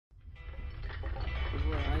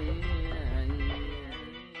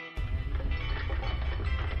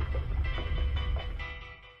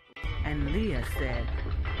And Leah said,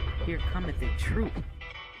 "Here cometh a troop,"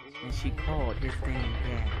 and she called his name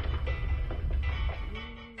Gad.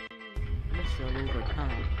 We shall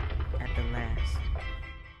overcome at the last.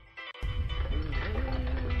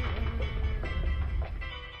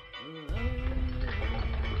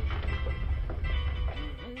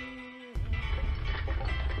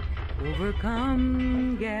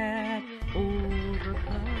 Overcome, Gad,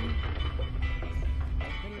 overcome.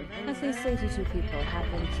 At least 82 people have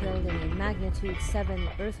been killed in a magnitude 7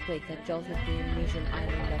 earthquake that jolted the Indonesian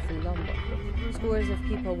island of Lombok. Scores of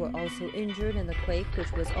people were also injured in the quake,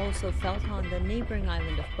 which was also felt on the neighboring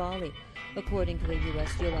island of Bali. According to the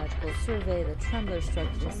U.S. Geological Survey, the tremor struck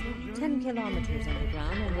just 10 kilometers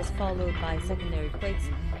underground and was followed by secondary quakes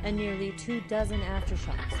and nearly 24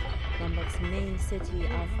 aftershocks. Lombok's main city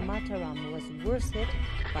of Mataram was worse hit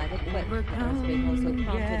by the quake. The earthquake also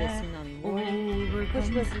prompted a tsunami warning, which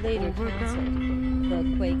was later cancelled.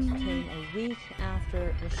 The quake came a week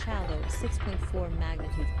after a shallow 6.4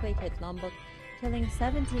 magnitude quake hit Lombok, killing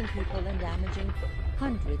 17 people and damaging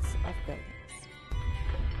hundreds of buildings.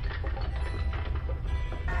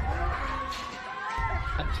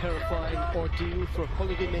 A terrifying ordeal for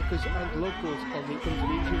holidaymakers and locals on the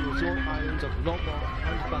Indonesian resort islands of Lombok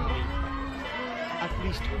and Bali. At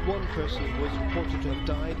least one person was reported to have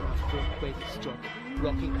died after a quake struck,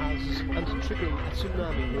 rocking houses and triggering a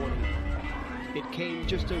tsunami warning. It came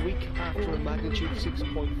just a week after a magnitude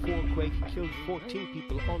 6.4 quake killed 14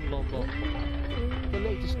 people on Lombok. The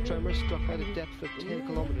latest tremor struck at a depth of 10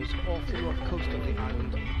 kilometers off the north coast of the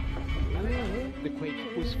island. The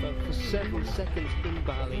quake was felt for several seconds in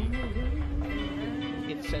Bali.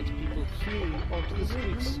 It sent people fleeing onto the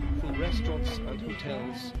streets from restaurants and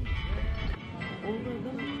hotels.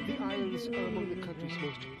 The islands are among the country's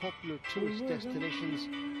most popular tourist destinations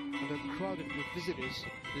and are crowded with visitors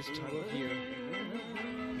this time of year.